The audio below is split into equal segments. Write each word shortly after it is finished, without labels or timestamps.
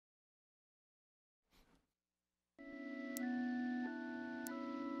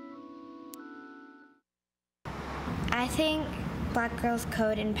I think Black Girls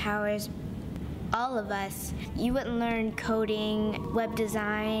Code empowers all of us. You wouldn't learn coding, web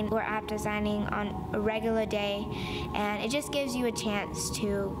design, or app designing on a regular day, and it just gives you a chance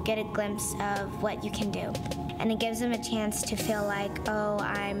to get a glimpse of what you can do. And it gives them a chance to feel like, oh,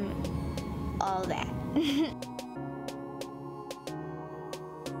 I'm all that.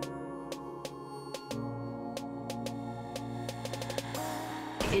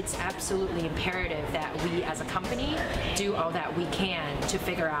 It's absolutely imperative that we as a company do all that we can to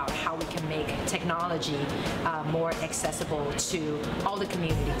figure out how we can make technology more accessible to all the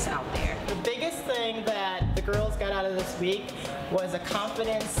communities out there. The biggest thing that the girls got out of this week was a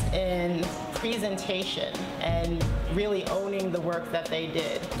confidence in presentation and really owning the work that they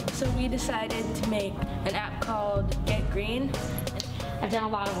did. So we decided to make an app called Get Green. I've done a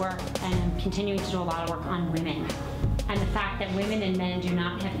lot of work and I'm continuing to do a lot of work on women. And the fact that women and men do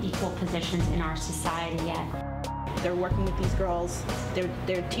not have equal positions in our society yet. They're working with these girls,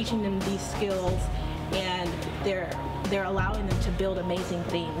 they're teaching them these skills, and they're allowing them to build amazing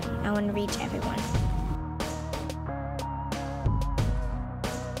things. I want to reach everyone.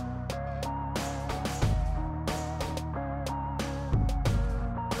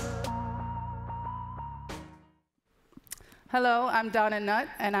 Hello, I'm Donna Knutt,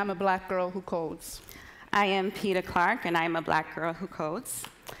 and I'm a Black girl who codes. I am Peta Clarke, and I'm a Black girl who codes.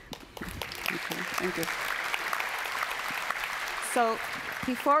 Thank you. So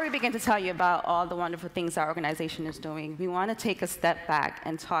before we begin to tell you about all the wonderful things our organization is doing, we want to take a step back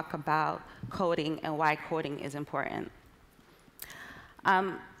and talk about coding and why coding is important.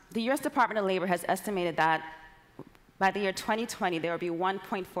 The US Department of Labor has estimated that by the year 2020, there will be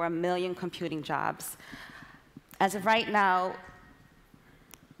 1.4 million computing jobs. As of right now,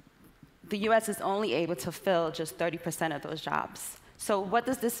 the US is only able to fill just 30% of those jobs. So what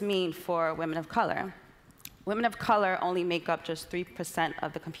does this mean for women of color? Women of color only make up just 3%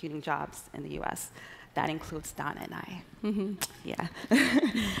 of the computing jobs in the US. That includes Donna and I. Mm-hmm. Yeah.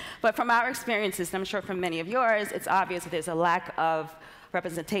 But from our experiences, and I'm sure from many of yours, it's obvious that there's a lack of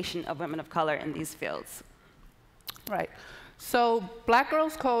representation of women of color in these fields. Right. So Black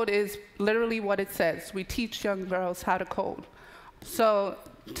Girls Code is literally what it says. We teach young girls how to code. So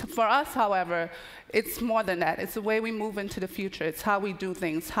for us, however, it's more than that. It's the way we move into the future. It's how we do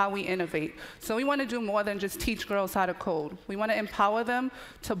things, how we innovate. So we want to do more than just teach girls how to code. We want to empower them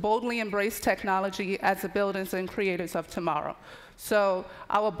to boldly embrace technology as the builders and creators of tomorrow. So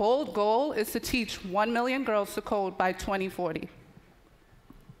our bold goal is to teach 1 million girls to code by 2040.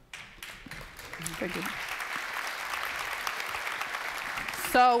 Thank you.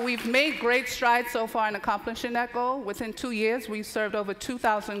 So we've made great strides so far in accomplishing that goal. Within 2 years, we've served over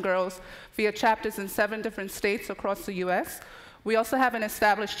 2,000 girls via chapters in 7 different states across the US. We also have an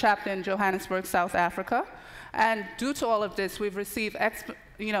established chapter in Johannesburg, South Africa. And due to all of this, we've received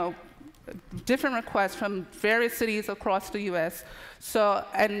different requests from various cities across the US. So,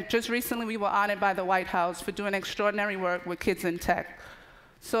 and just recently, we were honored by the White House for doing extraordinary work with kids in tech.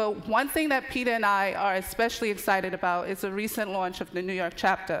 So one thing that Peta and I are especially excited about is the recent launch of the New York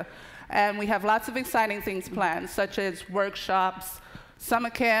chapter. And we have lots of exciting things planned, such as workshops,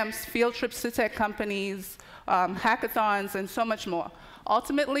 summer camps, field trips to tech companies, hackathons, and so much more.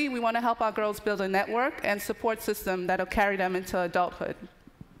 Ultimately, we want to help our girls build a network and support system that will carry them into adulthood.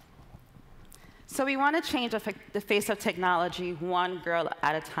 So we want to change the face of technology one girl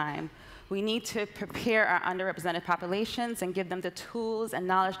at a time. We need to prepare our underrepresented populations and give them the tools and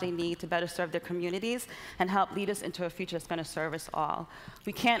knowledge they need to better serve their communities and help lead us into a future that's going to serve us all.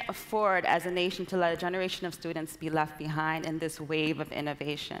 We can't afford, as a nation, to let a generation of students be left behind in this wave of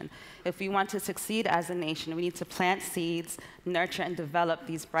innovation. If we want to succeed as a nation, we need to plant seeds, nurture, and develop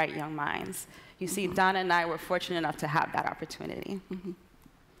these bright young minds. You see, Donna and I were fortunate enough to have that opportunity. Mm-hmm.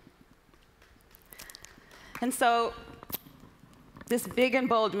 And so, this big and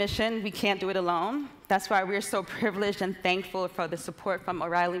bold mission, we can't do it alone. That's why we're so privileged and thankful for the support from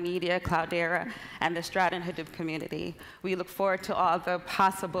O'Reilly Media, Cloudera, and the Stratton Hadoop community. We look forward to all the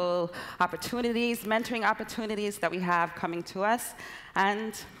possible opportunities, mentoring opportunities that we have coming to us.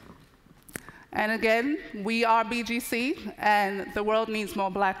 And again, we are BGC, and the world needs more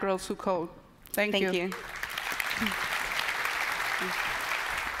Black girls who code. Thank you. Thank you.